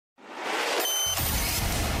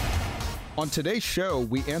On today's show,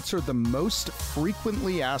 we answer the most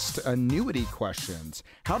frequently asked annuity questions,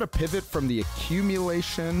 how to pivot from the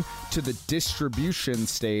accumulation to the distribution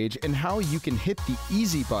stage, and how you can hit the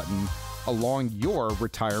easy button along your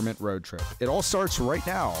retirement road trip. It all starts right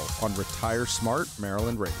now on Retire Smart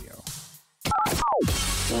Maryland Radio.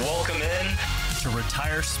 Welcome in to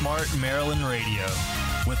Retire Smart Maryland Radio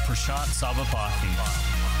with Prashant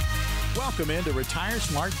Sabapathy. Welcome into Retire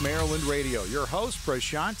Smart Maryland Radio. Your host,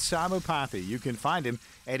 Prashant Sabapathy. You can find him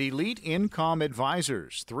at Elite Income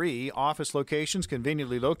Advisors. 3 office locations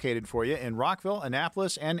conveniently located for you in Rockville,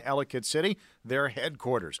 Annapolis, and Ellicott City, their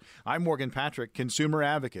headquarters. I'm Morgan Patrick, consumer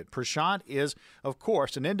advocate. Prashant is, of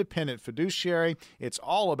course, an independent fiduciary. It's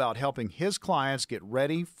all about helping his clients get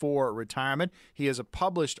ready for retirement. He is a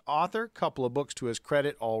published author, couple of books to his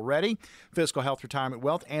credit already, Fiscal Health, Retirement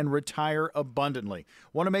Wealth, and Retire Abundantly.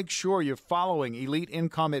 Want to make sure you're following Elite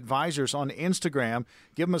Income Advisors on Instagram.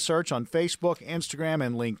 Give them a search on Facebook, Instagram,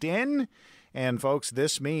 and LinkedIn. And folks,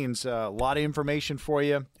 this means a lot of information for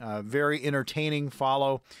you, very entertaining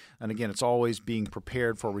follow. And again, it's always being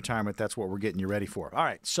prepared for retirement. That's what we're getting you ready for. All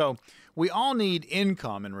right, so we all need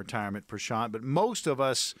income in retirement, Prashant, but most of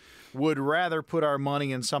us would rather put our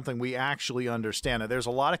money in something we actually understand. Now, there's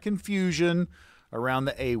a lot of confusion around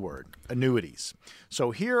the A word, annuities.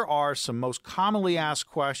 So here are some most commonly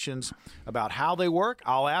asked questions about how they work.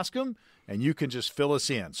 I'll ask them, and you can just fill us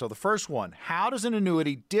in. So the first one, how does an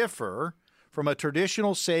annuity differ from a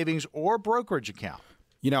traditional savings or brokerage account?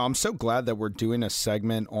 You know, I'm so glad that we're doing a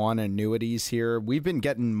segment on annuities here. We've been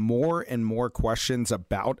getting more and more questions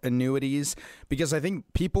about annuities because I think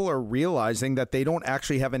people are realizing that they don't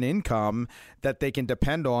actually have an income that they can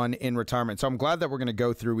depend on in retirement. So I'm glad that we're going to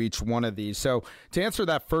go through each one of these. So to answer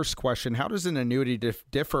that first question, how does an annuity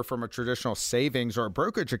differ from a traditional savings or a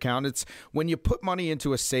brokerage account? It's when you put money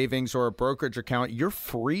into a savings or a brokerage account, you're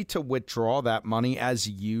free to withdraw that money as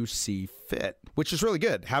you see fit, which is really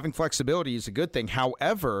good. Having flexibility is a good thing.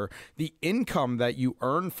 However, the income that you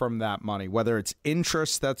earn from that money, whether it's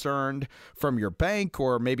interest that's earned from your bank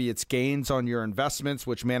or maybe it's gains on your investments,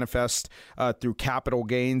 which manifest through capital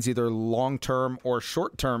gains, either long-term or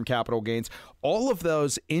short-term capital gains, all of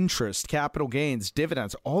those interest, capital gains,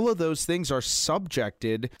 dividends, all of those things are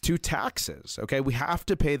subjected to taxes, okay? We have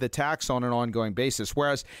to pay the tax on an ongoing basis,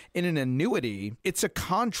 whereas in an annuity, it's a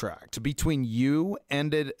contract between you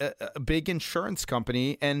and a big insurance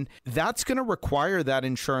company, and that's going to require that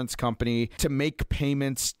insurance company to make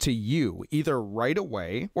payments to you, either right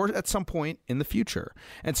away or at some point in the future.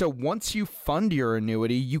 And so once you fund your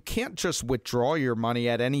annuity, you can't just withdraw your money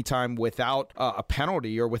at any time without a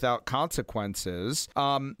penalty or without consequences.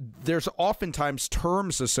 There's oftentimes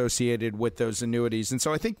terms associated with those annuities. And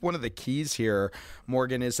so I think one of the keys here,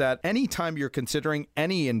 Morgan, is that anytime you're considering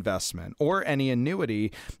any investment or any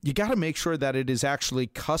annuity, you got to make sure that it is actually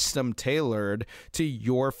custom tailored to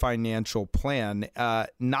your financial plan.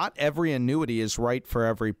 Not every annuity is right for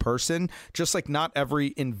every person, just like not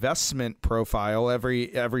every investment profile,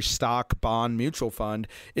 every stock, bond, mutual fund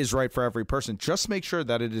is right for every person. Just make sure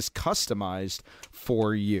that it is customized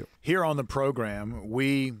for you. Here on the program,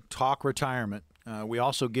 we talk retirement. We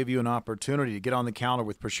also give you an opportunity to get on the counter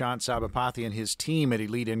with Prashant Sabapathy and his team at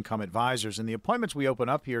Elite Income Advisors. And the appointments we open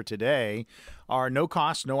up here today are no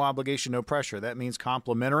cost, no obligation, no pressure. That means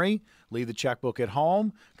complimentary. Leave the checkbook at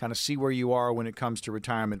home, kind of see where you are when it comes to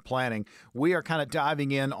retirement planning. We are kind of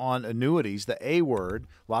diving in on annuities, the A word.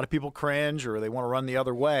 A lot of people cringe or they want to run the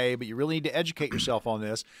other way, but you really need to educate yourself on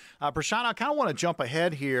this. Prashant, I kind of want to jump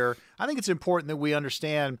ahead here. I think it's important that we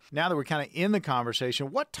understand, now that we're kind of in the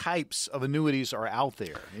conversation, what types of annuities are out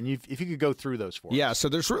there. And if you could go through those for us. Yeah, so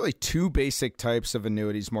there's really 2 basic types of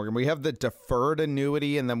annuities, Morgan. We have the deferred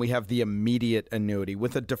annuity and then we have the immediate annuity.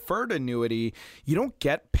 With a deferred annuity, you don't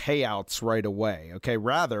get payouts right away, okay?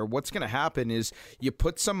 Rather, what's going to happen is you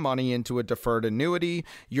put some money into a deferred annuity.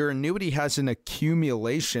 Your annuity has an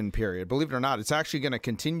accumulation period. Believe it or not, it's actually going to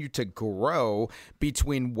continue to grow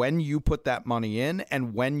between when you put that money in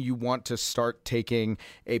and when you want to start taking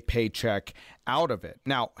a paycheck out of it.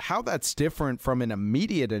 Now, how that's different from an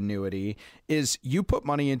immediate annuity is you put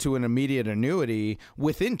money into an immediate annuity,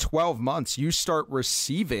 within 12 months, you start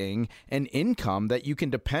receiving an income that you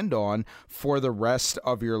can depend on for the rest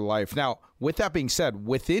of your life. Now, with that being said,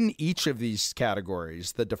 within each of these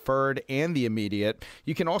categories, the deferred and the immediate,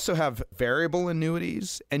 you can also have variable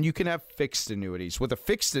annuities and you can have fixed annuities. With a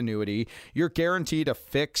fixed annuity, you're guaranteed a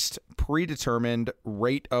fixed, predetermined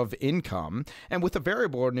rate of income. And with a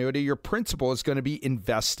variable annuity, your principal is going to be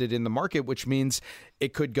invested in the market, which means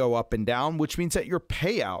it could go up and down, which means that your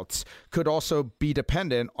payouts could also be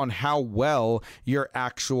dependent on how well your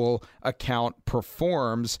actual account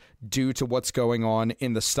performs due to what's going on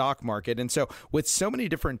in the stock market. And so with so many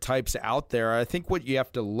different types out there, I think what you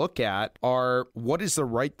have to look at are what is the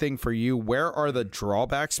right thing for you? Where are the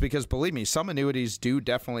drawbacks? Because believe me, some annuities do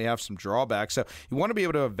definitely have some drawbacks. So you want to be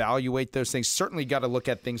able to evaluate those things. Certainly got to look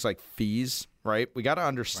at things like fees, right? We got to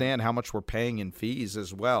understand how much we're paying in fees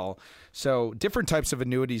as well. So different types of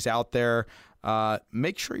annuities out there.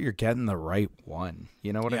 Make sure you're getting the right one.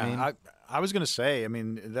 You know what I mean? I was going to say,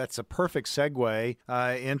 that's a perfect segue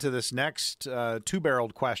into this next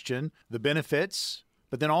two-barreled question, the benefits,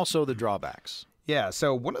 but then also the drawbacks. Yeah,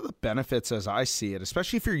 so one of the benefits as I see it,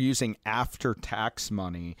 especially if you're using after-tax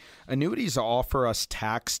money, annuities offer us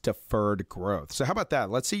tax-deferred growth. So how about that?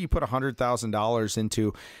 Let's say you put $100,000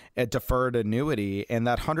 into a deferred annuity, and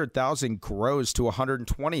that $100,000 grows to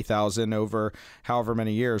 $120,000 over however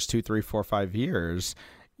many years, 2, 3, 4, 5 years.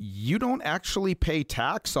 You don't actually pay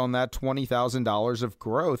tax on that $20,000 of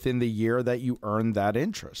growth in the year that you earn that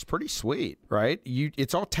interest. Pretty sweet, right?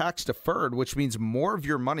 It's all tax deferred, which means more of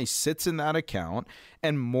your money sits in that account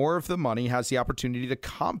and more of the money has the opportunity to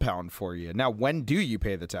compound for you. Now, when do you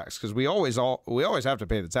pay the tax? Because we always have to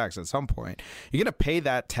pay the tax at some point. You're going to pay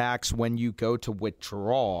that tax when you go to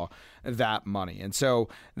withdraw that money. And so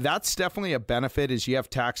that's definitely a benefit is you have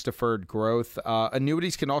tax deferred growth.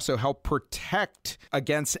 Annuities can also help protect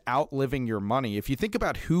against outliving your money. If you think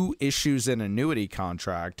about who issues an annuity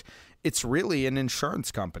contract, it's really an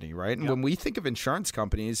insurance company, right? And when we think of insurance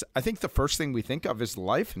companies, I think the first thing we think of is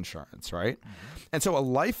life insurance, right? And so a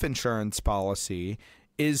life insurance policy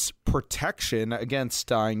is protection against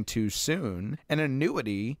dying too soon. An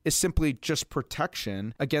annuity is simply just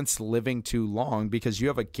protection against living too long because you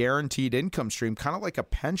have a guaranteed income stream, kind of like a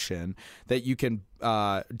pension that you can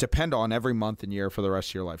depend on every month and year for the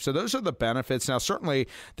rest of your life. So those are the benefits. Now, certainly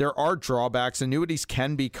there are drawbacks. Annuities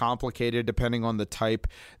can be complicated depending on the type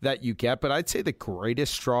that you get, but I'd say the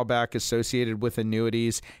greatest drawback associated with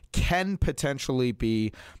annuities can potentially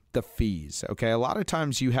be the fees. Okay. A lot of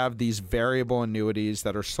times you have these variable annuities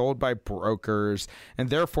that are sold by brokers, and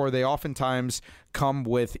therefore they oftentimes come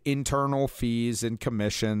with internal fees and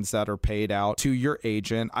commissions that are paid out to your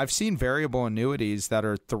agent. I've seen variable annuities that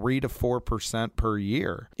are 3 to 4% per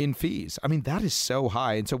year in fees. That is so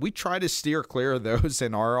high. And so we try to steer clear of those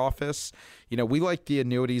in our office. We like the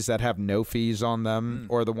annuities that have no fees on them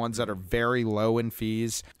or the ones that are very low in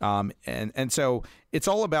fees. And so it's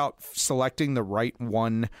all about selecting the right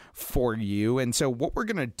one for you. And so what we're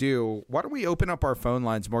going to do, why don't we open up our phone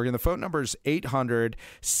lines, Morgan? The phone number is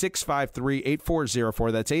 800-653-8404.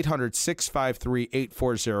 That's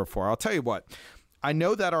 800-653-8404. I'll tell you what, I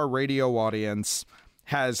know that our radio audience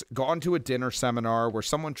has gone to a dinner seminar where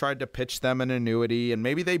someone tried to pitch them an annuity and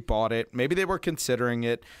maybe they bought it, maybe they were considering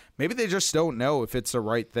it, maybe they just don't know if it's the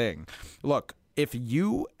right thing. Look, if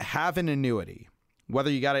you have an annuity, whether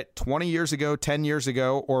you got it 20 years ago, 10 years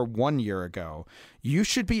ago, or 1 year ago, you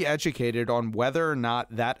should be educated on whether or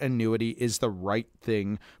not that annuity is the right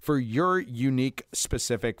thing for your unique,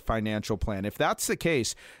 specific financial plan. If that's the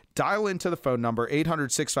case, dial into the phone number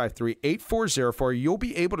 800-653-8404. You'll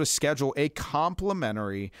be able to schedule a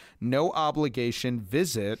complimentary, no obligation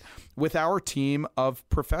visit with our team of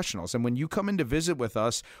professionals. And when you come in to visit with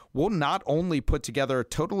us, we'll not only put together a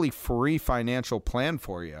totally free financial plan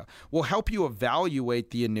for you, we'll help you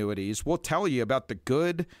evaluate the annuities. We'll tell you about the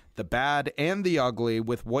good, the bad, and the ugly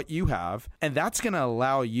with what you have. And that's going to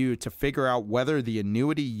allow you to figure out whether the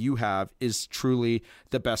annuity you have is truly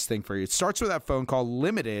the best thing for you. It starts with that phone call,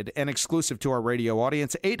 limited and exclusive to our radio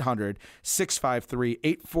audience,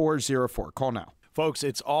 800-653-8404. Call now. Folks,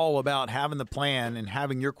 it's all about having the plan and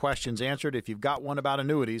having your questions answered. If you've got one about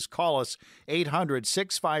annuities, call us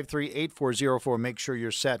 800-653-8404. Make sure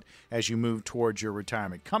you're set as you move towards your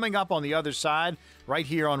retirement. Coming up on the other side, right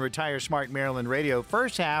here on Retire Smart Maryland Radio,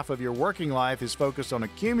 first half of your working life is focused on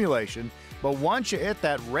accumulation, but once you hit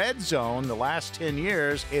that red zone, the last 10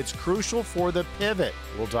 years, it's crucial for the pivot.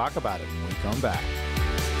 We'll talk about it when we come back.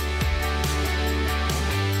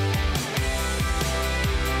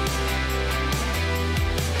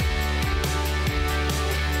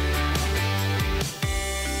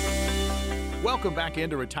 Welcome back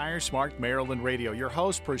into Retire Smart Maryland Radio. Your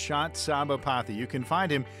host, Prashant Sabapathy. You can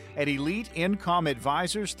find him at Elite Income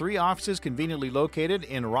Advisors, 3 offices conveniently located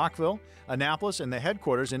in Rockville, Annapolis, and the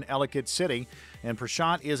headquarters in Ellicott City. And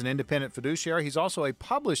Prashant is an independent fiduciary. He's also a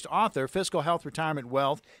published author, Fiscal Health, Retirement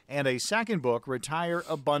Wealth, and a second book, Retire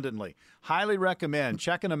Abundantly. Highly recommend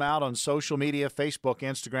checking him out on social media, Facebook,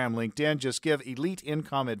 Instagram, LinkedIn. Just give Elite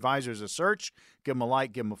Income Advisors a search. Give them a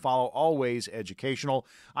like, give them a follow. Always educational.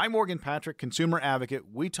 I'm Morgan Patrick, consumer advocate.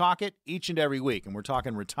 We talk it each and every week, and we're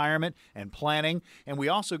talking retirement and planning. And we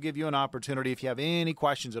also give you an opportunity, if you have any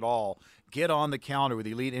questions at all, get on the calendar with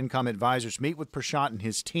Elite Income Advisors. Meet with Prashant and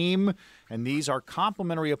his team. And these are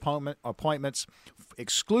complimentary appointments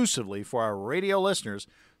exclusively for our radio listeners.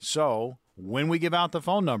 So when we give out the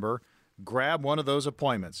phone number, grab one of those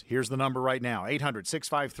appointments. Here's the number right now,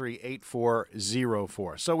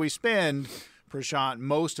 800-653-8404. So we spend, Prashant,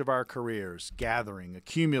 most of our careers gathering,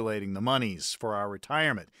 accumulating the monies for our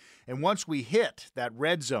retirement. And once we hit that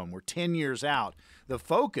red zone, we're 10 years out, the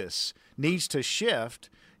focus needs to shift,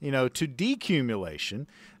 to decumulation.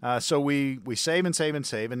 So we save and save and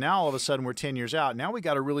save, and now all of a sudden we're 10 years out. Now we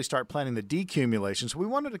got to really start planning the decumulation. So we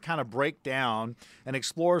wanted to kind of break down and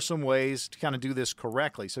explore some ways to kind of do this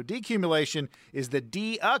correctly. So decumulation is the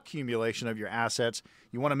deaccumulation of your assets.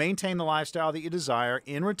 You want to maintain the lifestyle that you desire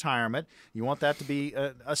in retirement. You want that to be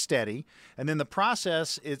a steady. And then the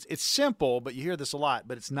process, it's simple, but you hear this a lot,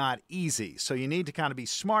 but it's not easy. So you need to kind of be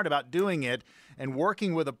smart about doing it and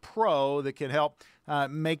working with a pro that can help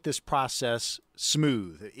make this process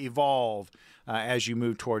smooth, evolve as you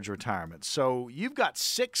move towards retirement. So you've got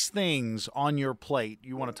 6 things on your plate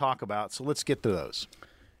you want to talk about. So let's get to those.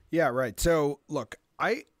 Yeah, right. So look,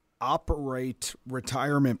 I operate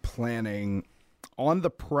retirement planning on the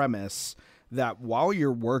premise that while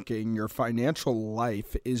you're working, your financial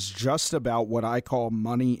life is just about what I call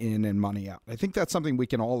money in and money out. I think that's something we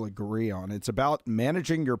can all agree on. It's about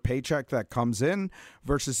managing your paycheck that comes in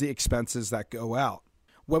versus the expenses that go out.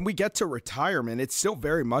 When we get to retirement, it's still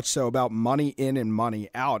very much so about money in and money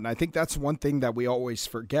out. And I think that's one thing that we always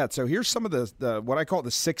forget. So here's some of the what I call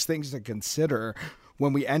the 6 things to consider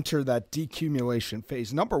when we enter that decumulation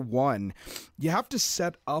phase. Number 1, you have to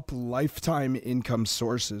set up lifetime income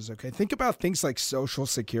sources. Okay, think about things like Social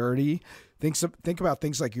Security. Think about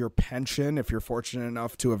things like your pension, if you're fortunate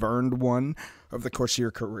enough to have earned one over the course of your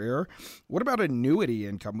career. What about annuity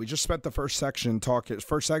income? We just spent the first segment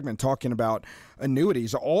talking about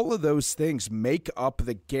annuities. All of those things make up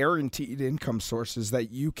the guaranteed income sources that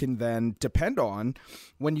you can then depend on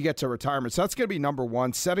when you get to retirement. So that's going to be number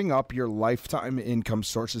 1, setting up your lifetime income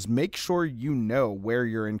sources. Make sure you know where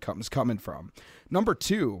your income's coming from. Number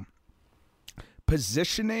 2,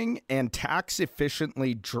 positioning and tax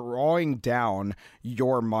efficiently drawing down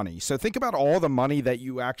your money. So think about all the money that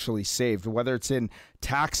you actually saved, whether it's in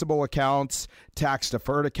taxable accounts, tax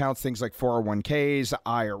deferred accounts, things like 401ks,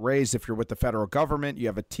 IRAs. If you're with the federal government, you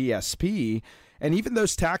have a TSP, and even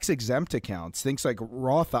those tax exempt accounts, things like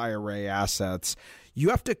Roth IRA assets. You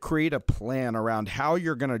have to create a plan around how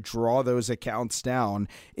you're going to draw those accounts down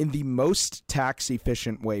in the most tax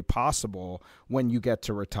efficient way possible when you get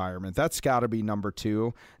to retirement. That's got to be number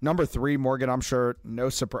 2. Number 3, Morgan, I'm sure no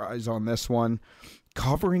surprise on this one,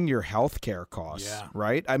 covering your healthcare costs,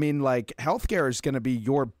 right? I mean, like, healthcare is going to be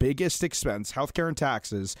your biggest expense. Healthcare and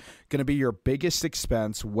taxes going to be your biggest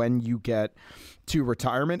expense when you get to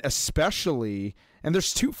retirement, especially. And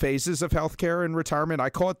there's 2 phases of healthcare in retirement.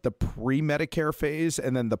 I call it the pre-Medicare phase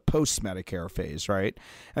and then the post-Medicare phase, right?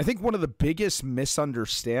 And I think one of the biggest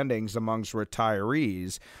misunderstandings amongst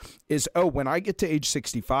retirees is, when I get to age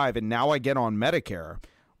 65 and now I get on Medicare,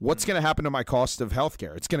 what's going to happen to my cost of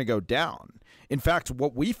healthcare? It's going to go down. In fact,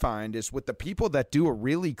 what we find is with the people that do a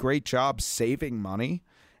really great job saving money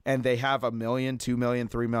and they have $1 million, $2 million,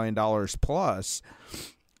 $3 million plus,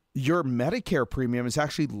 your Medicare premium is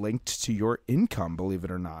actually linked to your income, believe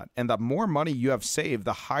it or not. And the more money you have saved,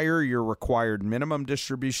 the higher your required minimum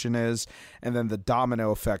distribution is. And then the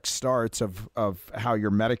domino effect starts of how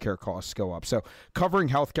your Medicare costs go up. So covering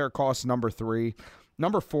healthcare costs, number 3.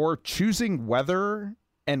 Number 4, choosing whether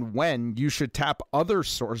and when you should tap other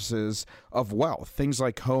sources of wealth, things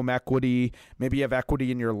like home equity. Maybe you have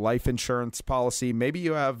equity in your life insurance policy. Maybe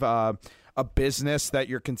you have a business that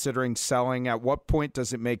you're considering selling. At what point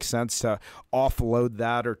does it make sense to offload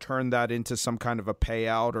that or turn that into some kind of a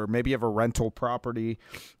payout? Or maybe you have a rental property.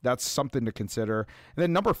 That's something to consider. And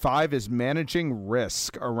then number 5 is managing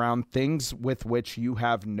risk around things with which you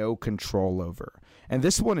have no control over. And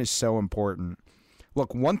this one is so important.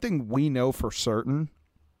 Look, one thing we know for certain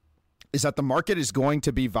is that the market is going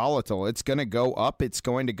to be volatile. It's going to go up. It's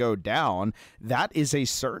going to go down. That is a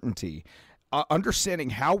certainty. Understanding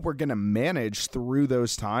how we're going to manage through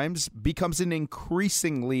those times becomes an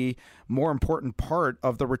increasingly more important part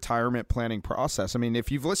of the retirement planning process. I mean,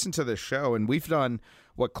 if you've listened to this show, and we've done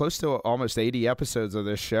close to almost 80 episodes of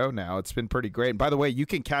this show now. It's been pretty great. And by the way, you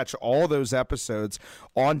can catch all those episodes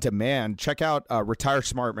on demand. Check out Retire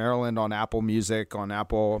Smart Maryland on Apple Music, on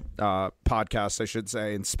Apple Podcasts, I should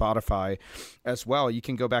say, and Spotify as well. You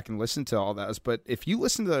can go back and listen to all those. But if you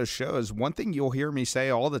listen to those shows, one thing you'll hear me say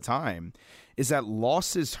all the time is that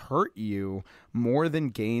losses hurt you more than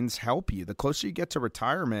gains help you. The closer you get to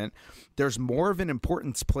retirement, there's more of an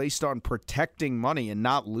importance placed on protecting money and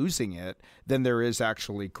not losing it than there is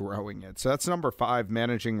actually growing it. So that's number 5,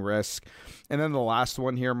 managing risk. And then the last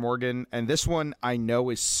one here, Morgan, and this one I know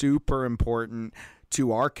is super important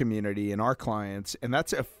to our community and our clients, and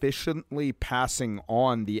that's efficiently passing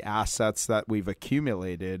on the assets that we've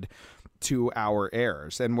accumulated to our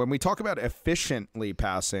heirs. And when we talk about efficiently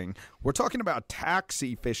passing, we're talking about tax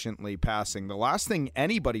efficiently passing. The last thing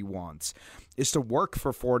anybody wants is to work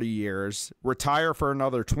for 40 years, retire for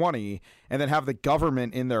another 20, and then have the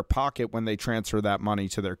government in their pocket when they transfer that money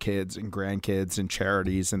to their kids and grandkids and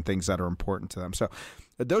charities and things that are important to them. So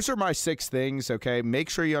those are my 6 things, okay?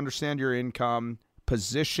 Make sure you understand your income,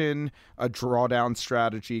 position a drawdown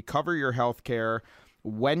strategy, cover your health care.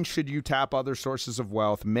 When should you tap other sources of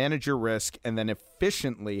wealth, manage your risk, and then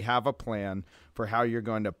efficiently have a plan for how you're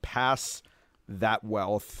going to pass that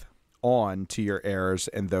wealth on to your heirs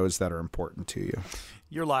and those that are important to you.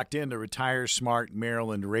 You're locked into Retire Smart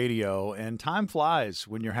Maryland Radio, and time flies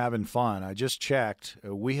when you're having fun. I just checked.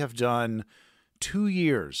 We have done 2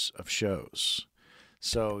 years of shows.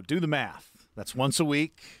 So do the math. That's once a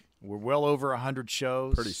week. We're well over 100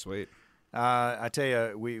 shows. Pretty sweet. I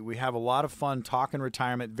tell you, we have a lot of fun talking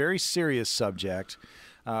retirement, very serious subject.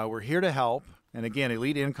 We're here to help. And again,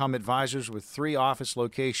 Elite Income Advisors with 3 office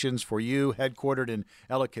locations for you, headquartered in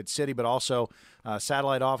Ellicott City, but also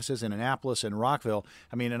satellite offices in Annapolis and Rockville.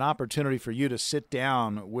 I mean, an opportunity for you to sit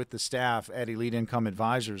down with the staff at Elite Income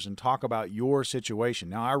Advisors and talk about your situation.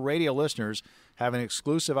 Now, our radio listeners have an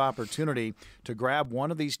exclusive opportunity to grab one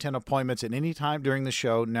of these 10 appointments at any time during the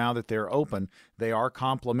show now that they're open. They are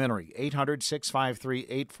complimentary.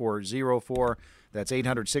 800-653-8404. That's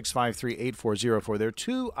 800-653-8404. There are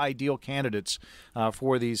 2 ideal candidates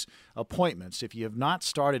for these appointments. If you have not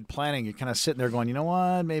started planning, you're kind of sitting there going, you know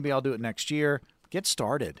what, maybe I'll do it next year. Get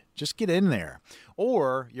started. Just get in there.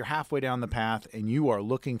 Or you're halfway down the path and you are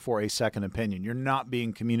looking for a second opinion. You're not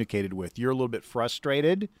being communicated with. You're a little bit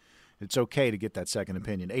frustrated. It's okay to get that second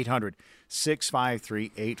opinion.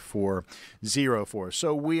 800-653-8404.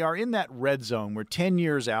 So we are in that red zone. We're 10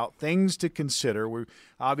 years out. Things to consider. We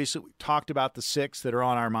talked about the 6 that are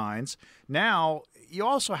on our minds. Now, you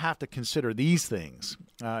also have to consider these things.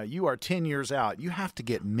 You are 10 years out. You have to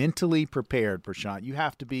get mentally prepared, Prashant.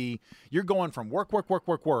 You're going from work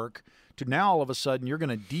to now all of a sudden you're going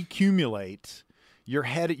to decumulate.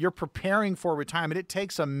 You're preparing for retirement. It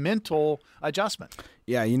takes a mental adjustment.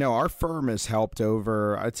 Yeah, our firm has helped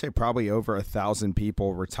I'd say probably over 1,000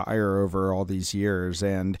 people retire over all these years.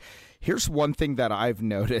 And here's one thing that I've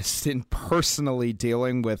noticed in personally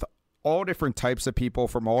dealing with all different types of people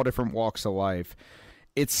from all different walks of life.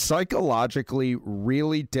 It's psychologically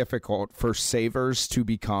really difficult for savers to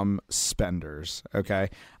become spenders, okay?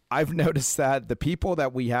 I've noticed that the people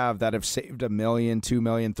that we have that have saved $1 million, $2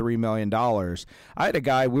 million, $3 million. I had a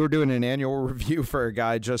guy, we were doing an annual review for a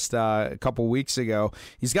guy just a couple weeks ago.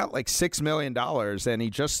 He's got like $6 million and he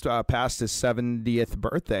just passed his 70th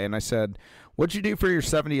birthday. And I said, what'd you do for your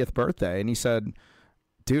 70th birthday? And he said,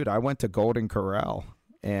 dude, I went to Golden Corral.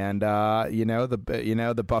 And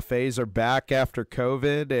the buffets are back after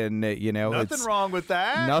COVID, and nothing wrong with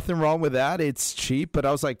that. Nothing wrong with that. It's cheap, but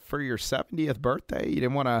I was like, for your 70th birthday, you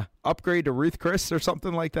didn't want to upgrade to Ruth Chris or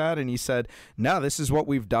something like that? And he said, no, this is what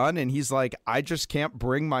we've done. And he's like, I just can't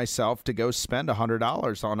bring myself to go spend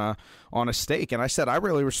 $100 on a steak. And I said, I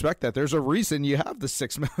really respect that. There's a reason you have the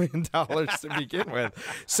 $6 million to begin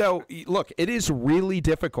with. So look, it is really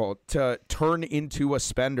difficult to turn into a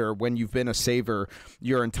spender when you've been a saver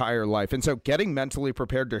your entire life. And so getting mentally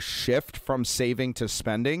prepared to shift from saving to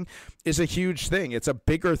spending is a huge thing. It's a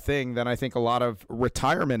bigger thing than I think a lot of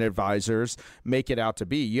retirement advisors make it out to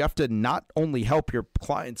be. You have to not only help your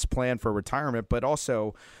clients plan for retirement, but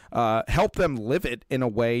also help them live it in a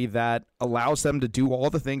way that allows them to do all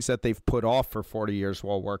the things that they've put off for 40 years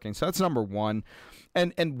while working. So that's number one.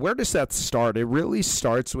 And where does that start? It really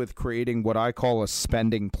starts with creating what I call a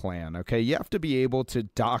spending plan, okay? You have to be able to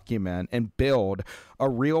document and build a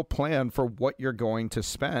real plan for what you're going to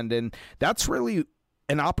spend. And that's really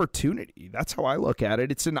an opportunity. That's how I look at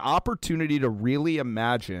it. It's an opportunity to really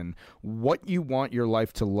imagine what you want your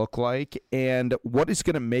life to look like and what is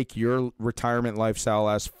going to make your retirement lifestyle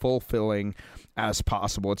as fulfilling as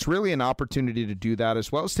possible. It's really an opportunity to do that,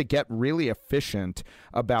 as well as to get really efficient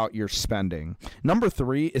about your spending. Number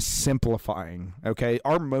 3 is simplifying. Okay.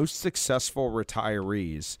 Our most successful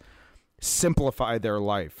retirees simplify their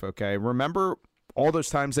life. Okay. Remember all those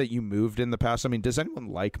times that you moved in the past? I mean, does anyone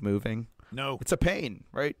like moving? No. It's a pain,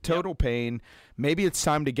 right? Total pain. Maybe it's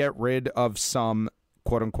time to get rid of some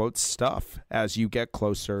quote unquote stuff as you get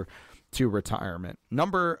closer to retirement.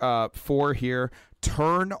 Number 4 here,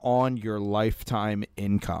 turn on your lifetime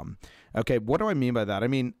income. Okay, what do I mean by that? I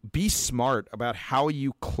mean, be smart about how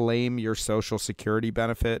you claim your Social Security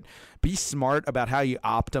benefit. Be smart about how you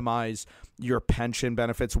optimize your pension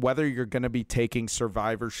benefits, whether you're going to be taking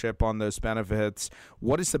survivorship on those benefits.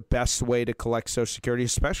 What is the best way to collect Social Security,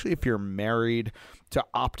 especially if you're married, to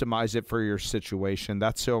optimize it for your situation?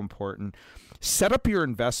 That's so important. Set up your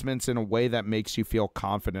investments in a way that makes you feel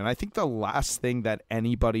confident. I think the last thing that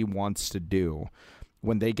anybody wants to do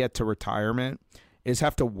when they get to retirement is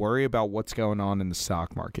have to worry about what's going on in the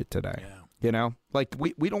stock market today. Yeah. You know, like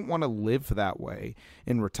we don't want to live that way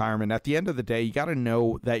in retirement. At the end of the day, you got to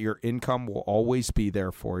know that your income will always be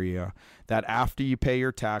there for you, that after you pay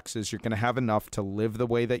your taxes, you're going to have enough to live the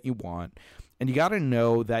way that you want. And you got to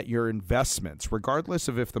know that your investments, regardless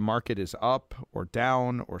of if the market is up or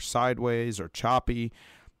down or sideways or choppy,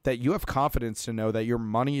 that you have confidence to know that your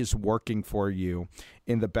money is working for you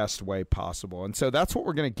in the best way possible. And so that's what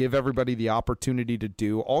we're going to give everybody the opportunity to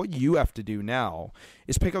do. All you have to do now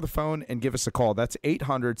is pick up the phone and give us a call. That's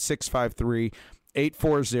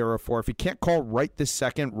 800-653-8404. If you can't call right this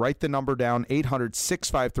second, write the number down,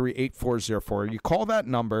 800-653-8404. You call that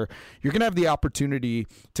number, you're going to have the opportunity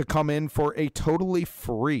to come in for a totally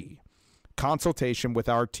free consultation with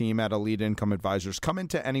our team at Elite Income Advisors. Come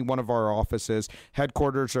into any one of our offices.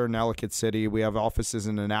 Headquarters are in Ellicott City. We have offices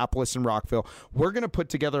in Annapolis and Rockville. We're going to put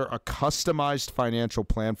together a customized financial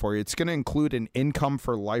plan for you. It's going to include an income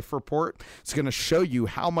for life report. It's going to show you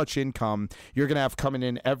how much income you're going to have coming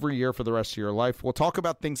in every year for the rest of your life. We'll talk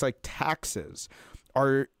about things like taxes.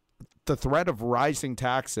 Are the threat of rising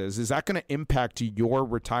taxes, is that going to impact your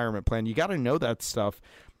retirement plan? You got to know that stuff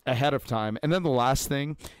ahead of time. And then the last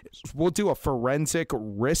thing is we'll do a forensic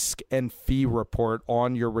risk and fee report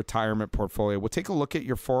on your retirement portfolio. We'll take a look at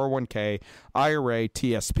your 401k, IRA,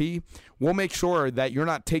 TSP. We'll make sure that you're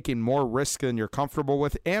not taking more risk than you're comfortable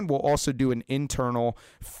with, and we'll also do an internal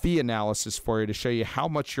fee analysis for you to show you how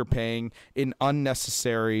much you're paying in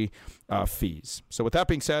unnecessary fees. So with that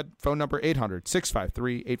being said, phone number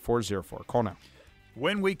 800-653-8404. Call now.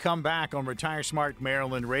 When we come back on Retire Smart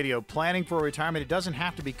Maryland Radio, planning for retirement, it doesn't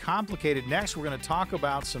have to be complicated. Next, we're going to talk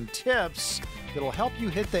about some tips that'll help you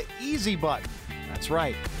hit the easy button. That's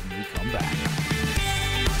right, when we come back.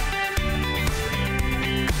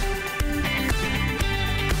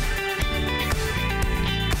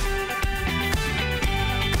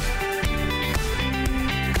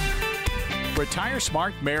 Retire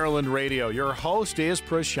Smart Maryland Radio. Your host is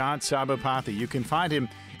Prashant Sabapathy. You can find him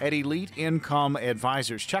at Elite Income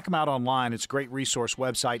Advisors. Check them out online. It's a great resource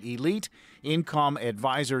website,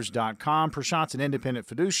 eliteincomeadvisors.com. Prashant's an independent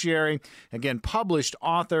fiduciary. Again, published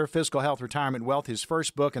author, Fiscal Health, Retirement, Wealth, his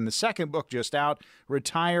first book, and the second book just out,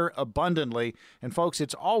 Retire Abundantly. And folks,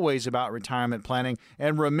 it's always about retirement planning.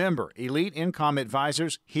 And remember, Elite Income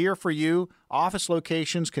Advisors, here for you. Office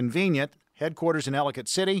locations convenient. Headquarters in Ellicott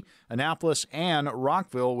City, Annapolis, and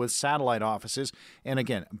Rockville with satellite offices. And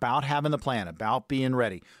again, about having the plan, about being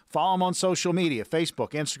ready. Follow them on social media,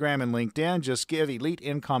 Facebook, Instagram, and LinkedIn. Just give Elite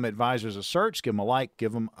Income Advisors a search, give them a like,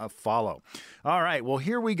 give them a follow. All right, well,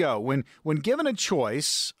 here we go. When given a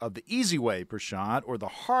choice of the easy way, Prashant, or the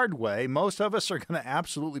hard way, most of us are going to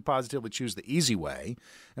absolutely positively choose the easy way.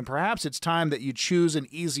 And perhaps it's time that you choose an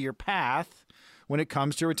easier path when it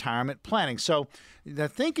comes to retirement planning. So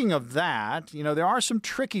thinking of that, there are some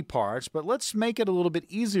tricky parts, but let's make it a little bit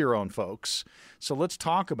easier on folks. So let's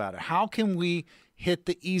talk about it. How can we hit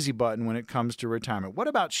the easy button when it comes to retirement? What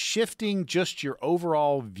about shifting just your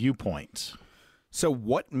overall viewpoint? So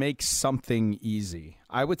what makes something easy?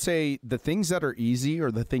 I would say the things that are easy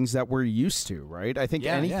are the things that we're used to, right? I think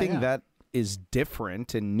anything that is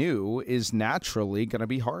different and new is naturally going to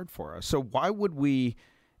be hard for us. So why would we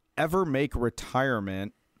ever make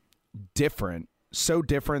retirement different, so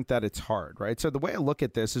different that it's hard, right? So the way I look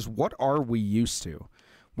at this is, what are we used to?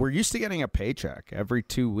 We're used to getting a paycheck every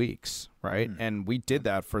 2 weeks, right? And we did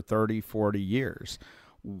that for 30, 40 years.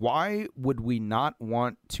 Why would we not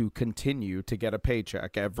want to continue to get a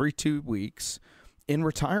paycheck every 2 weeks in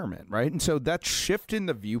retirement, right? And so that shift in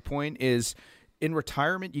the viewpoint is in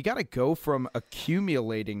retirement, you got to go from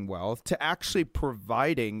accumulating wealth to actually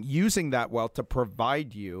using that wealth to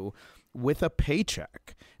provide you with a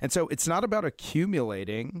paycheck. And so it's not about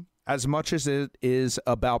accumulating as much as it is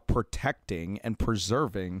about protecting and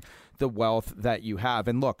preserving the wealth that you have.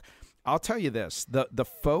 And look, I'll tell you this, the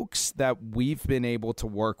folks that we've been able to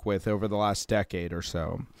work with over the last decade or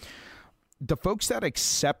so, the folks that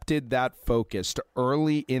accepted that focus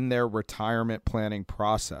early in their retirement planning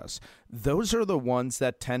process, those are the ones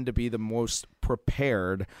that tend to be the most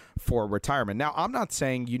prepared for retirement. Now, I'm not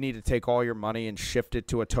saying you need to take all your money and shift it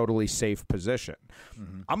to a totally safe position.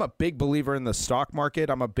 Mm-hmm. I'm a big believer in the stock market.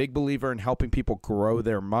 I'm a big believer in helping people grow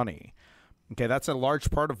their money. Okay, that's a large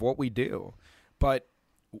part of what we do. But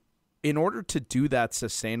in order to do that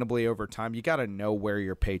sustainably over time, you got to know where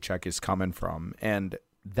your paycheck is coming from. And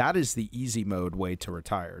that is the easy mode way to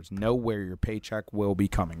retire, is know where your paycheck will be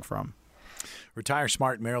coming from. Retire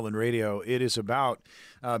Smart Maryland Radio. It is about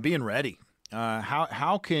being ready.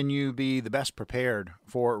 How can you be the best prepared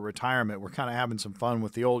for retirement? We're kind of having some fun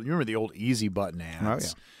with you remember the old easy button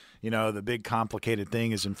ads? Oh, yeah. The big complicated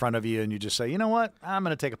thing is in front of you and you just say, you know what, I'm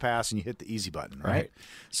going to take a pass, and you hit the easy button, right?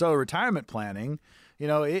 So retirement planning,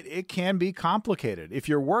 it can be complicated. If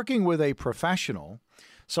you're working with a professional,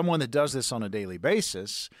 someone that does this on a daily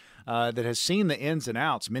basis, that has seen the ins and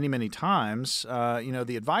outs many, many times,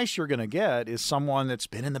 the advice you're going to get is someone that's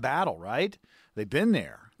been in the battle, right? They've been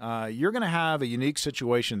there. You're going to have a unique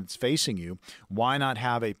situation that's facing you. Why not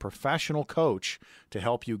have a professional coach to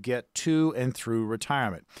help you get to and through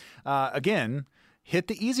retirement? Again, hit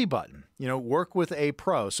the easy button. Work with a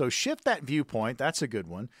pro. So shift that viewpoint. That's a good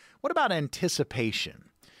one. What about anticipation?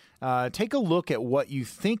 Take a look at what you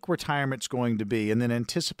think retirement's going to be and then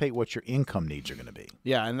anticipate what your income needs are going to be.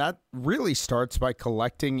 Yeah, and that really starts by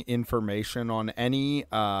collecting information on any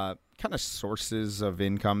kind of sources of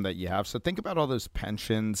income that you have. So think about all those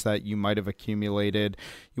pensions that you might have accumulated.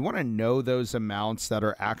 You want to know those amounts that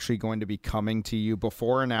are actually going to be coming to you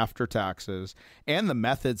before and after taxes, and the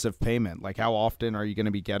methods of payment. Like, how often are you going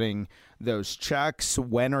to be getting those checks?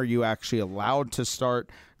 When are you actually allowed to start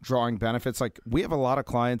drawing benefits? Like, we have a lot of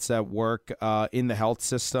clients that work in the health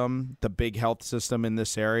system, the big health system in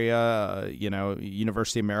this area,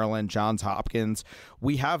 University of Maryland, Johns Hopkins.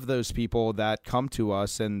 We have those people that come to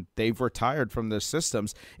us and they've retired from those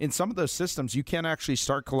systems. In some of those systems, you can't actually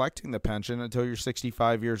start collecting the pension until you're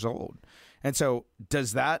 65 years old. And so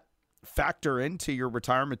does that factor into your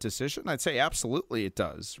retirement decision? I'd say absolutely it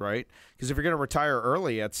does, right? Because if you're going to retire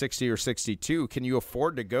early at 60 or 62, can you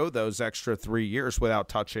afford to go those extra 3 years without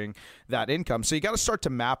touching that income? So you got to start to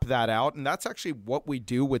map that out. And that's actually what we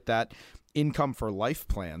do with that income for life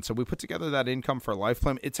plan. So we put together that income for life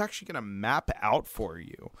plan. It's actually going to map out for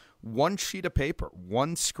you one sheet of paper,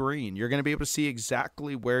 one screen. You're going to be able to see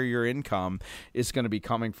exactly where your income is going to be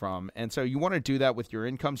coming from. And so you want to do that with your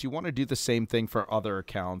incomes. You want to do the same thing for other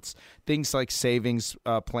accounts, things like savings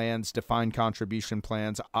plans, defined contribution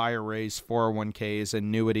plans, IRAs, 401ks,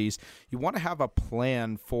 annuities. You want to have a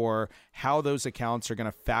plan for how those accounts are going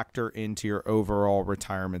to factor into your overall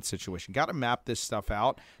retirement situation. Got to map this stuff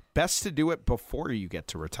out. Best to do it before you get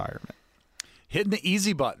to retirement. Hitting the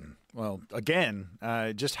easy button. Well, again,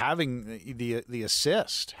 just having the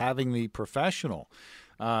assist, having the professional.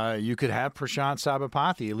 You could have Prashant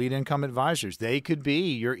Sabapathy, Elite Income Advisors. They could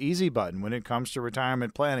be your easy button when it comes to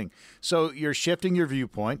retirement planning. So you're shifting your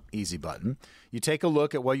viewpoint, easy button. You take a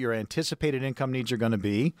look at what your anticipated income needs are going to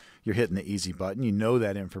be. You're hitting the easy button. You know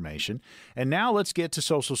that information. And now let's get to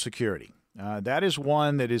Social Security. That is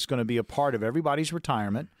one that is going to be a part of everybody's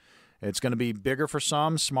retirement. It's going to be bigger for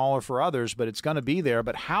some, smaller for others, but it's going to be there.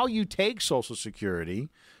 But how you take Social Security,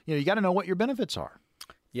 you got to know what your benefits are.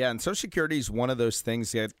 Yeah, and Social Security is one of those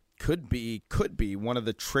things that could be one of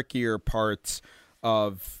the trickier parts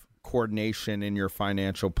of coordination in your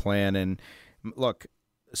financial plan. And look,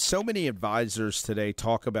 so many advisors today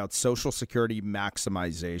talk about Social Security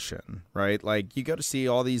maximization, right? Like, you go to see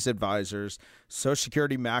all these advisors, Social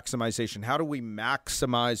Security maximization. How do we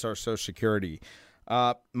maximize our Social Security?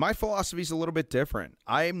 My philosophy is a little bit different.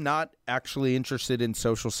 I am not actually interested in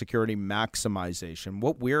Social Security maximization.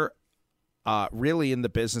 What we're really in the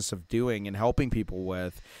business of doing and helping people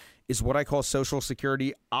with is what I call Social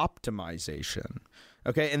Security optimization.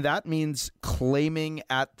 Okay, and that means claiming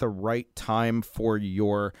at the right time for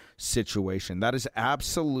your situation. That is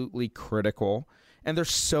absolutely critical. And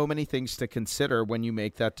there's so many things to consider when you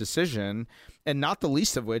make that decision, and not the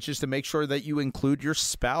least of which is to make sure that you include your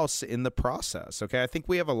spouse in the process. Okay, I think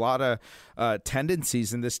we have a lot of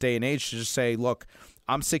tendencies in this day and age to just say, look,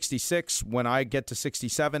 I'm 66. When I get to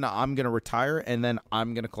 67, I'm going to retire, and then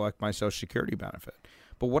I'm going to collect my Social Security benefit.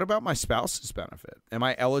 But what about my spouse's benefit? Am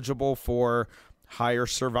I eligible for higher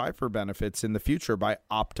survivor benefits in the future by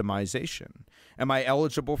optimization? Am I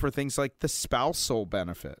eligible for things like the spousal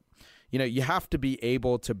benefit? You have to be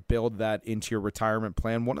able to build that into your retirement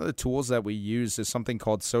plan. One of the tools that we use is something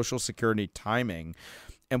called Social Security timing.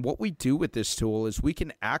 And what we do with this tool is we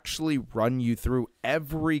can actually run you through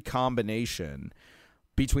every combination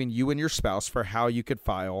between you and your spouse for how you could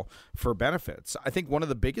file for benefits. I think one of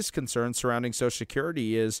the biggest concerns surrounding Social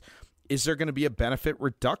Security is there going to be a benefit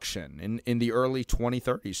reduction in the early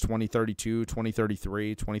 2030s, 2032,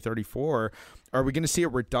 2033, 2034? Are we going to see a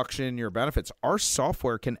reduction in your benefits? Our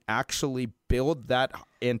software can actually build that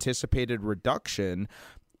anticipated reduction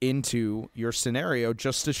into your scenario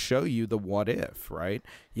just to show you the what if, right?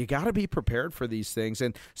 You got to be prepared for these things.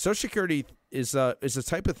 And Social Security is a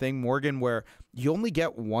type of thing, Morgan, where you only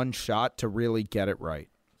get one shot to really get it right.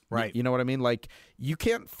 Right. You know what I mean? Like, you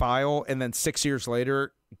can't file and then 6 years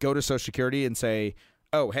later go to Social Security and say,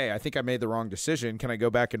 oh, hey, I think I made the wrong decision. Can I go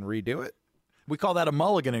back and redo it? We call that a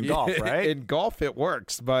mulligan in golf, right? In golf, it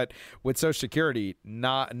works. But with Social Security,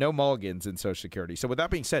 no mulligans in Social Security. So with that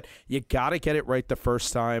being said, you got to get it right the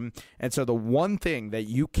first time. And so the one thing that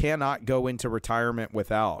you cannot go into retirement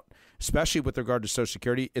without, especially with regard to Social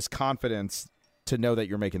Security, is confidence to know that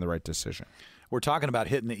you're making the right decision. We're talking about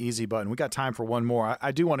hitting the easy button. We got time for one more.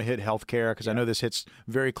 I do want to hit healthcare because I know this hits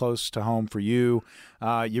very close to home for you.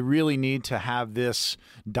 You really need to have this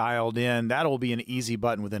dialed in. That'll be an easy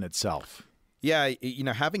button within itself. Yeah,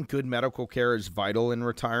 having good medical care is vital in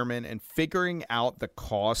retirement, and figuring out the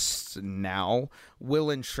costs now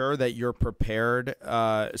will ensure that you're prepared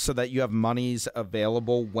so that you have monies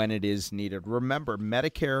available when it is needed. Remember,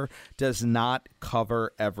 Medicare does not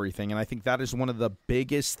cover everything, and I think that is one of the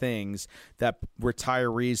biggest things that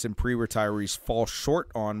retirees and pre-retirees fall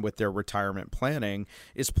short on with their retirement planning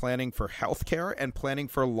is planning for health care and planning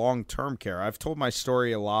for long-term care. I've told my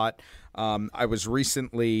story a lot. I was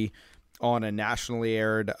recently on a nationally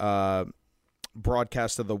aired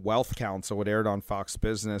broadcast of the Wealth Council. It aired on Fox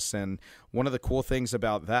Business. And one of the cool things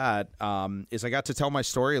about that is I got to tell my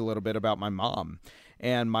story a little bit about my mom.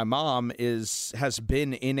 And my mom has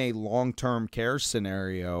been in a long-term care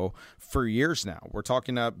scenario for years now. We're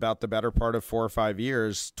talking about the better part of 4 or 5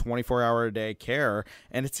 years, 24-hour-a-day care,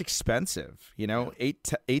 and it's expensive. $8,000,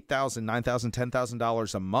 $9,000,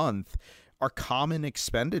 $10,000 a month are common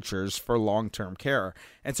expenditures for long-term care.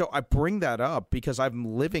 And so I bring that up because I'm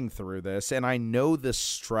living through this, and I know the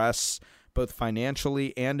stress, both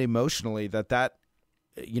financially and emotionally, that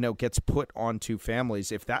gets put onto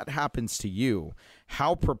families. If that happens to you,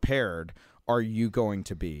 how prepared are you going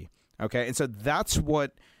to be? Okay, and so that's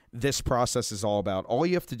what this process is all about. All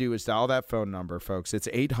you have to do is dial that phone number, folks. It's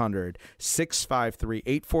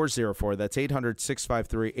 800-653-8404. That's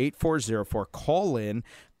 800-653-8404. Call in,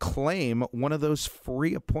 claim one of those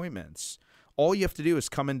free appointments. All you have to do is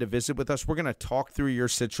come in to visit with us. We're going to talk through your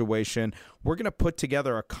situation. We're going to put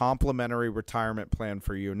together a complimentary retirement plan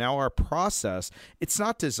for you. Now, our process, it's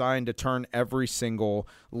not designed to turn every single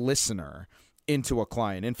listener into a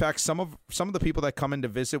client. In fact, some of the people that come in to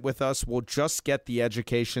visit with us will just get the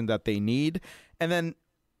education that they need, and then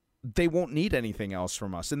they won't need anything else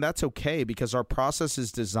from us. And that's okay, because our process is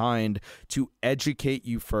designed to educate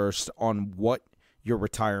you first on what your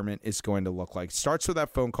retirement is going to look like. It starts with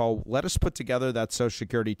that phone call. Let us put together that Social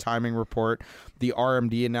Security timing report, the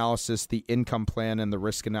RMD analysis, the income plan, and the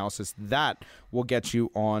risk analysis. That will get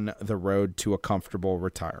you on the road to a comfortable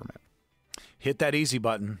retirement. Hit that easy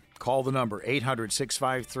button. Call the number,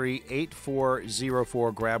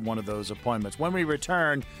 800-653-8404. Grab one of those appointments. When we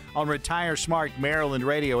return on Retire Smart Maryland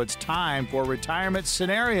Radio, it's time for Retirement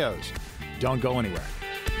Scenarios. Don't go anywhere.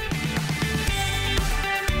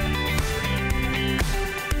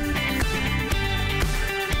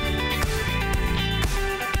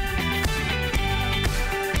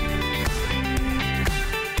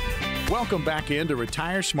 Welcome back into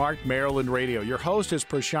Retire Smart Maryland Radio. Your host is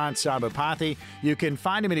Prashant Sabapathy. You can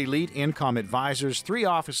find him at Elite Income Advisors, 3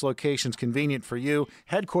 office locations convenient for you,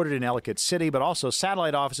 headquartered in Ellicott City, but also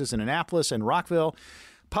satellite offices in Annapolis and Rockville.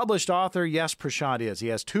 Published author, yes, Prashant is. He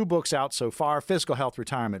has 2 books out so far, Physical Health,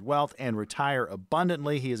 Retirement Wealth, and Retire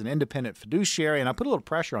Abundantly. He is an independent fiduciary, and I put a little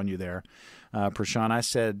pressure on you there, Prashant. I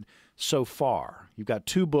said so far. You've got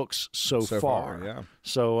 2 books so far. Yeah.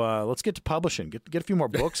 So let's get to publishing. Get a few more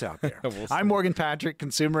books out there. I'm Morgan Patrick,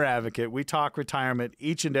 consumer advocate. We talk retirement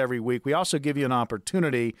each and every week. We also give you an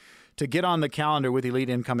opportunity to get on the calendar with Elite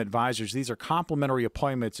Income Advisors. These are complimentary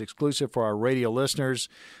appointments exclusive for our radio listeners.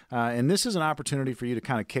 And this is an opportunity for you to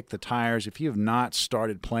kind of kick the tires. If you have not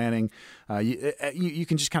started planning, you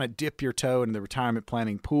can just kind of dip your toe into the retirement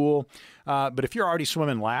planning pool. But if you're already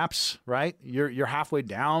swimming laps, right, you're halfway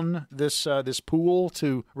down this pool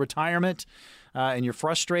to retirement, and you're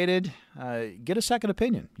frustrated, get a second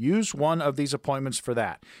opinion. Use one of these appointments for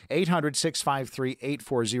that.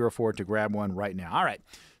 800-653-8404 to grab one right now. All right,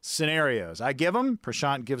 scenarios. I give them.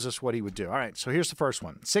 Prashant gives us what he would do. All right, so here's the first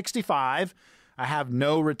one. 65, I have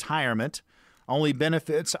no retirement, only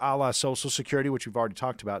benefits a la Social Security, which we've already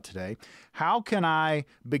talked about today. How can I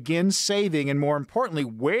begin saving, and more importantly,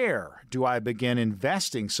 where do I begin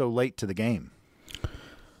investing so late to the game?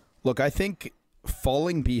 Look, I think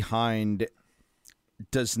falling behind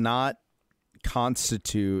does not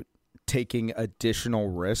constitute taking additional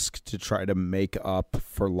risk to try to make up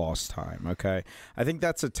for lost time, okay? I think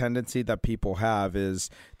that's a tendency that people have, is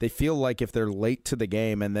they feel like if they're late to the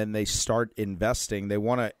game and then they start investing, they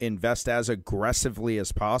want to invest as aggressively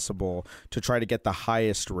as possible to try to get the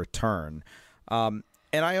highest return. And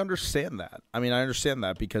I understand that. I understand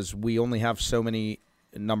that because we only have so many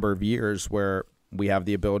number of years where we have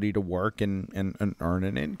the ability to work and earn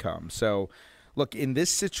an income. So look, in this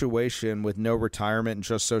situation with no retirement and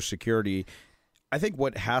just Social Security, I think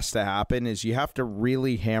what has to happen is you have to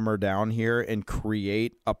really hammer down here and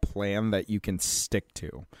create a plan that you can stick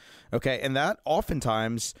to. Okay, and that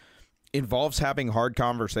oftentimes involves having hard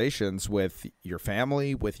conversations with your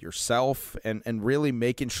family, with yourself, and really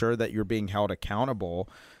making sure that you're being held accountable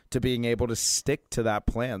to being able to stick to that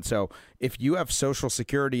plan. So if you have Social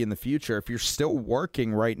Security in the future, if you're still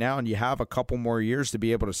working right now and you have a couple more years to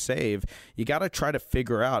be able to save, you got to try to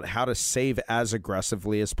figure out how to save as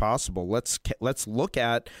aggressively as possible. Let's look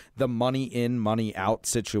at the money in, money out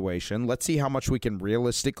situation. Let's see how much we can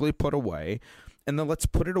realistically put away. And then let's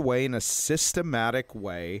put it away in a systematic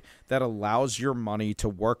way that allows your money to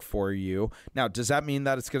work for you. Now, does that mean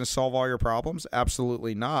that it's going to solve all your problems?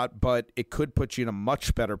 Absolutely not, but it could put you in a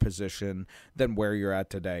much better position than where you're at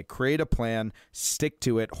today. Create a plan, stick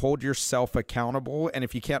to it, hold yourself accountable, and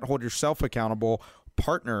if you can't hold yourself accountable,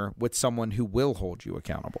 partner with someone who will hold you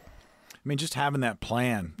accountable. Just having that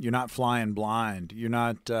plan, you're not flying blind, you're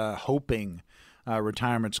not hoping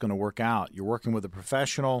retirement's going to work out. You're working with a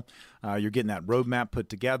professional. You're getting that roadmap put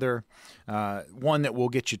together, one that will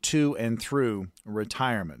get you to and through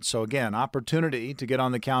retirement. So again, opportunity to get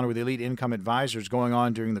on the calendar with Elite Income Advisors going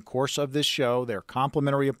on during the course of this show. They're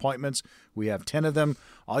complimentary appointments. We have 10 of them.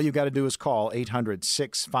 All you got to do is call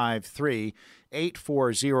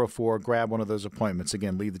 800-653-8404. Grab one of those appointments.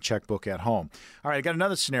 Again, leave the checkbook at home. All right, I got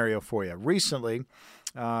another scenario for you. Recently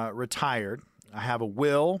retired. I have a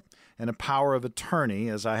will and a power of attorney,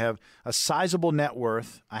 as I have a sizable net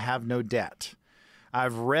worth. I have no debt.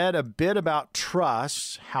 I've read a bit about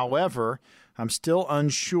trusts. However, I'm still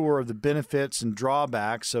unsure of the benefits and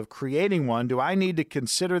drawbacks of creating one. Do I need to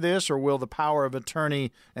consider this, or will the power of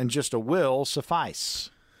attorney and just a will suffice?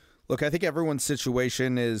 Look, I think everyone's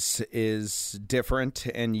situation is different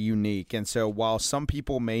and unique. And so while some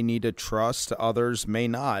people may need a trust, others may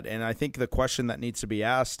not. And I think the question that needs to be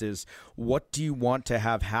asked is, what do you want to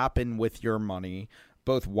have happen with your money,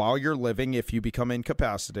 both while you're living if you become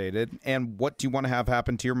incapacitated, and what do you want to have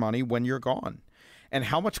happen to your money when you're gone? And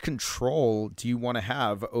how much control do you want to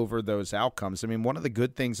have over those outcomes? One of the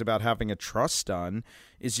good things about having a trust done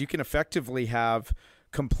is you can effectively have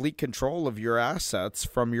complete control of your assets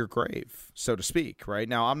from your grave, so to speak, right?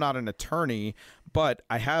 Now, I'm not an attorney, but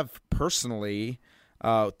I have personally,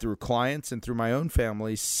 through clients and through my own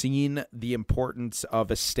family, seen the importance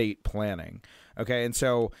of estate planning, okay? And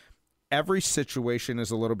so every situation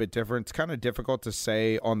is a little bit different. It's kind of difficult to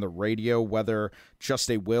say on the radio whether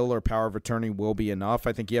just a will or power of attorney will be enough.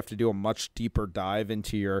 I think you have to do a much deeper dive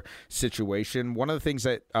into your situation. One of the things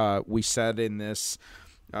that we said in this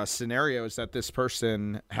scenario is that this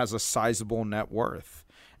person has a sizable net worth.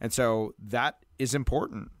 And so that is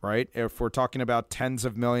important, right? If we're talking about tens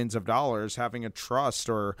of millions of dollars, having a trust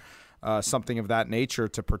or something of that nature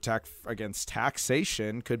to protect against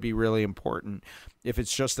taxation could be really important. If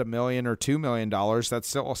it's just $1 million or $2 million, that's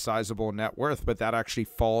still a sizable net worth, but that actually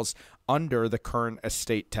falls under the current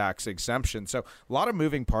estate tax exemption. So a lot of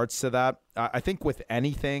moving parts to that. I think with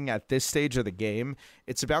anything at this stage of the game,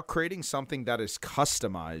 it's about creating something that is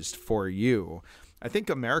customized for you. I think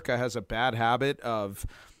America has a bad habit of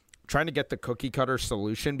trying to get the cookie cutter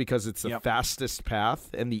solution because it's the fastest path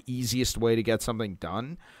and the easiest way to get something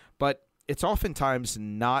done. But it's oftentimes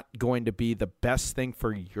not going to be the best thing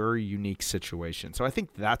for your unique situation. So I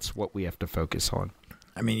think that's what we have to focus on.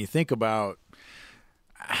 You think about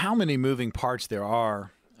how many moving parts there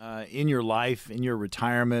are in your life, in your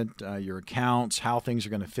retirement, your accounts, how things are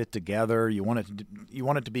going to fit together. You want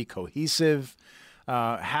it to be cohesive.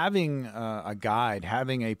 Having a guide,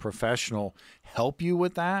 having a professional help you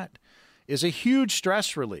with that is a huge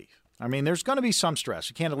stress relief. I mean, there's going to be some stress.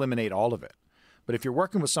 You can't eliminate all of it. But if you're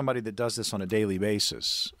working with somebody that does this on a daily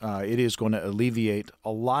basis, it is going to alleviate a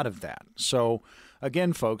lot of that. So,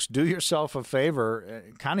 again, folks, do yourself a favor,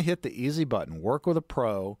 kind of hit the easy button, work with a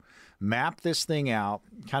pro, map this thing out,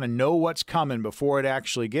 kind of know what's coming before it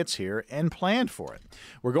actually gets here, and plan for it.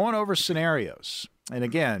 We're going over scenarios. And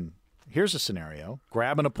again, here's a scenario.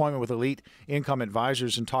 Grab an appointment with Elite Income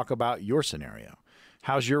Advisors and talk about your scenario.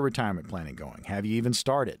 How's your retirement planning going? Have you even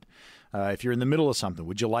started? If you're in the middle of something,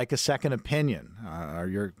 would you like a second opinion? Are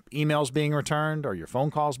your emails being returned? Are your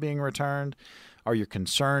phone calls being returned? Are your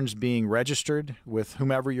concerns being registered with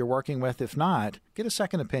whomever you're working with? If not, get a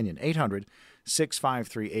second opinion.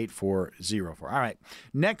 800-653-8404. All right.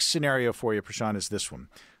 Next scenario for you, Prashant, is this one.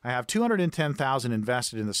 I have $210,000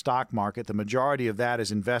 invested in the stock market. The majority of that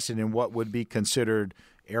is invested in what would be considered,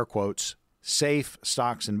 air quotes, safe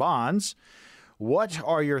stocks and bonds. What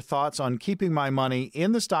are your thoughts on keeping my money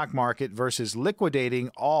in the stock market versus liquidating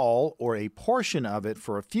all or a portion of it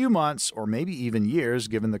for a few months or maybe even years,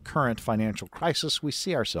 given the current financial crisis we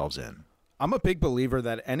see ourselves in? I'm a big believer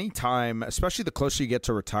that anytime, especially the closer you get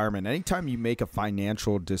to retirement, anytime you make a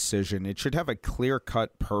financial decision, it should have a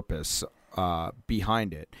clear-cut purpose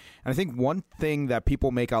behind it. And I think one thing that people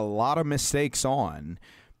make a lot of mistakes on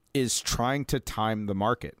is trying to time the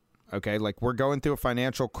market. Okay, like we're going through a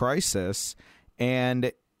financial crisis,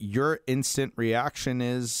 and your instant reaction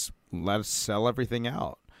is, let's sell everything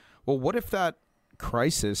out. Well, what if that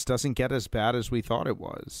crisis doesn't get as bad as we thought it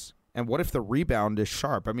was? And what if the rebound is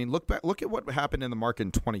sharp? I mean, look at what happened in the market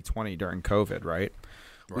in 2020 during COVID, right?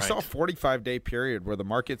 We saw a 45-day period where the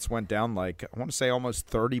markets went down like, I want to say almost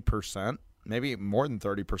 30%, maybe more than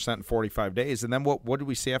 30% in 45 days. And then what did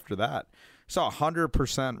we see after that? We saw a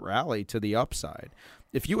 100% rally to the upside.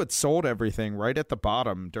 If you had sold everything right at the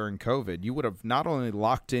bottom during COVID, you would have not only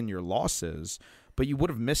locked in your losses, but you would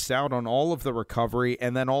have missed out on all of the recovery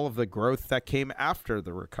and then all of the growth that came after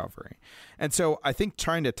the recovery. And so I think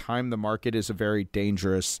trying to time the market is a very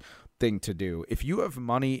dangerous thing to do. If you have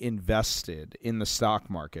money invested in the stock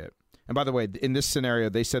market, and by the way, in this scenario,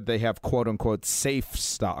 they said they have quote unquote safe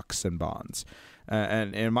stocks and bonds.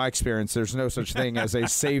 And in my experience, there's no such thing as a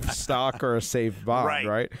safe stock or a safe bond,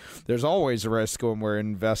 right? There's always risk when we're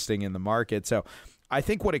investing in the market. So I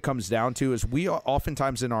think what it comes down to is we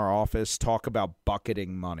oftentimes in our office talk about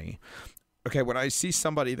bucketing money. Okay, when I see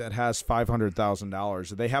somebody that has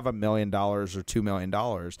 $500,000, they have $1 million or $2 million,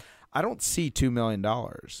 I don't see $2 million.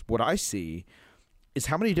 What I see is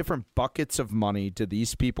how many different buckets of money do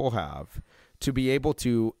these people have to be able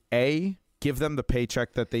to, A, give them the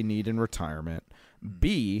paycheck that they need in retirement,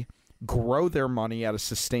 B, grow their money at a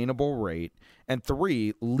sustainable rate, and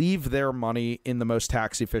 3, leave their money in the most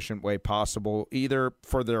tax-efficient way possible, either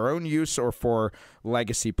for their own use or for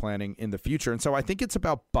legacy planning in the future. And so I think it's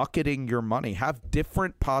about bucketing your money. Have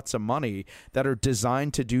different pots of money that are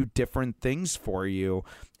designed to do different things for you.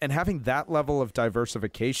 And having that level of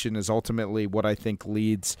diversification is ultimately what I think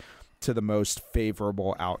leads to the most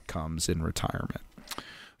favorable outcomes in retirement.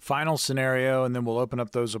 Final scenario, and then we'll open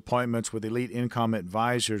up those appointments with Elite Income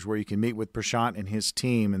Advisors where you can meet with Prashant and his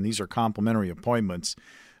team, and these are complimentary appointments.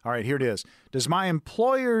 All right, here it is. Does my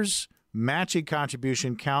employer's matching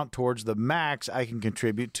contribution count towards the max I can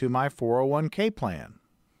contribute to my 401k plan?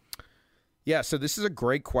 Yeah, so this is a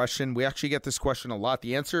great question. We actually get this question a lot.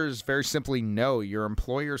 The answer is very simply no. Your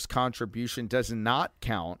employer's contribution does not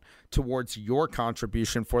count towards your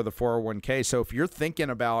contribution for the 401k. So if you're thinking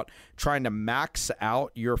about trying to max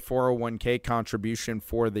out your 401k contribution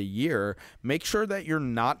for the year, make sure that you're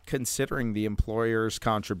not considering the employer's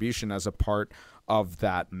contribution as a part of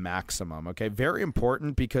that maximum. Okay, very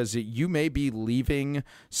important, because you may be leaving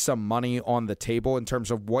some money on the table in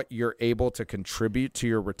terms of what you're able to contribute to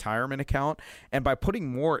your retirement account. And by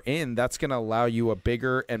putting more in, that's going to allow you a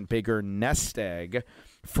bigger and bigger nest egg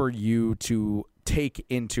for you to take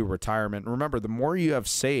into retirement. Remember, the more you have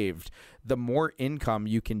saved, the more income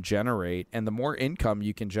you can generate, and the more income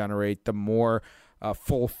you can generate, the more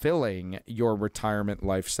fulfilling your retirement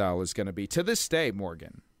lifestyle is going to be. To this day,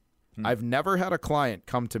 Morgan, I've never had a client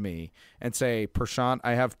come to me and say, Prashant,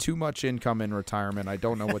 I have too much income in retirement. I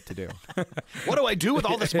don't know what to do. What do I do with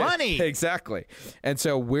all this money? Exactly. And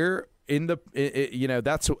so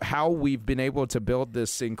that's how we've been able to build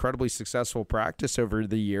this incredibly successful practice over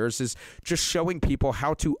the years, is just showing people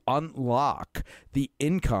how to unlock the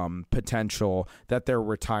income potential that their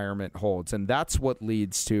retirement holds. And that's what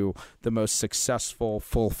leads to the most successful,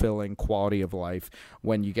 fulfilling quality of life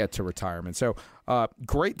when you get to retirement. So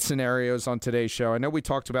great scenarios on today's show. I know we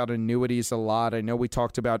talked about annuities a lot. I know we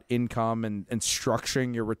talked about income and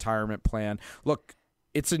structuring your retirement plan. Look,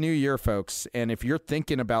 it's a new year, folks, and if you're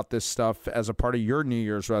thinking about this stuff as a part of your New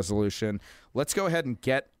Year's resolution, let's go ahead and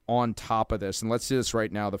get on top of this, and let's do this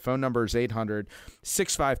right now. The phone number is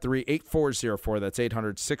 800-653-8404. That's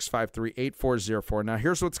 800-653-8404. Now,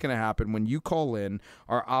 here's what's going to happen. When you call in,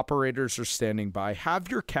 our operators are standing by.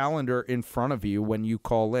 Have your calendar in front of you when you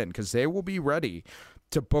call in, because they will be ready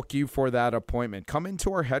to book you for that appointment. Come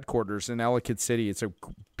into our headquarters in Ellicott City. It's a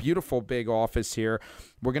beautiful big office here.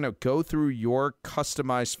 We're going to go through your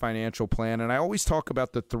customized financial plan. And I always talk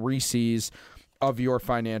about the 3 C's of your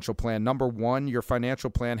financial plan. Number 1, your financial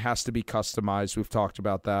plan has to be customized. We've talked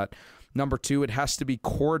about that. Number 2, it has to be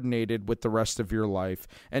coordinated with the rest of your life.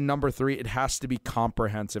 And number 3, it has to be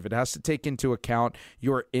comprehensive. It has to take into account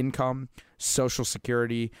your income, Social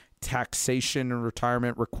Security, taxation and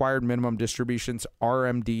retirement, required minimum distributions,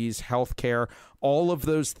 RMDs, healthcare. All of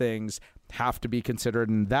those things have to be considered,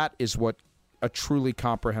 and that is what a truly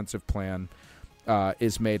comprehensive plan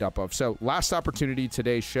is made up of. So last opportunity,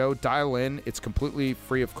 today's show. Dial in. It's completely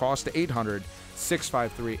free of cost to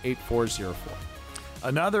 800-653-8404.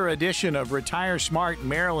 Another edition of Retire Smart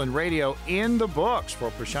Maryland Radio in the books.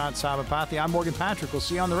 For Prashant Sabapathy, I'm Morgan Patrick. We'll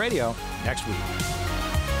see you on the radio next week.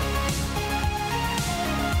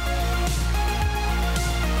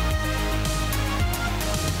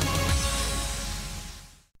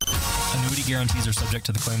 Annuity guarantees are subject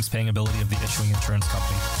to the claims-paying ability of the issuing insurance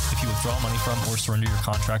company. If you withdraw money from or surrender your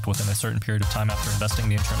contract within a certain period of time after investing,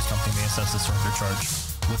 the insurance company may assess a surrender charge.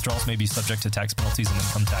 Withdrawals may be subject to tax penalties and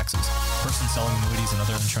income taxes. Persons selling annuities and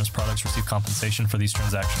other insurance products receive compensation for these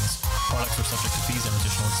transactions. Products are subject to fees and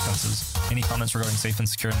additional expenses. Any comments regarding safe and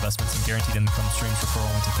secure investments and guaranteed income streams refer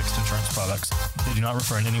only to fixed insurance products. They do not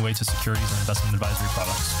refer in any way to securities or investment advisory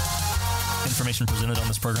products. Information presented on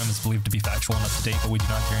this program is believed to be factual and up to date, but we do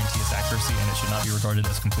not guarantee its accuracy, and it should not be regarded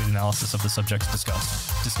as complete analysis of the subjects discussed.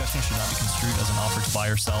 Discussion should not be construed as an offer to buy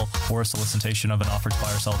or sell, or a solicitation of an offer to buy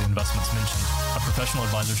or sell the investments mentioned. A professional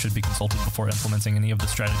advisor should be consulted before implementing any of the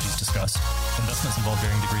strategies discussed. Investments involve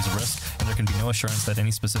varying degrees of risk, and there can be no assurance that any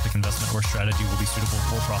specific investment or strategy will be suitable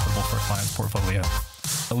or profitable for a client's portfolio.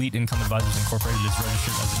 Elite Income Advisors Incorporated is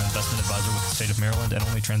registered as an investment advisor with the state of Maryland and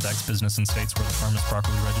only transacts business in states where the firm is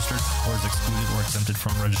properly registered or is excluded or exempted from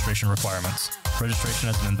registration requirements. Registration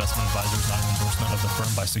as an investment advisor is not an endorsement of the firm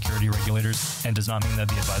by security regulators and does not mean that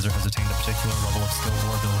the advisor has attained a particular level of skill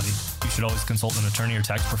or ability. You should always consult an attorney or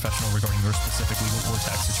tax professional regarding your specific legal or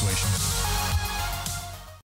tax situation.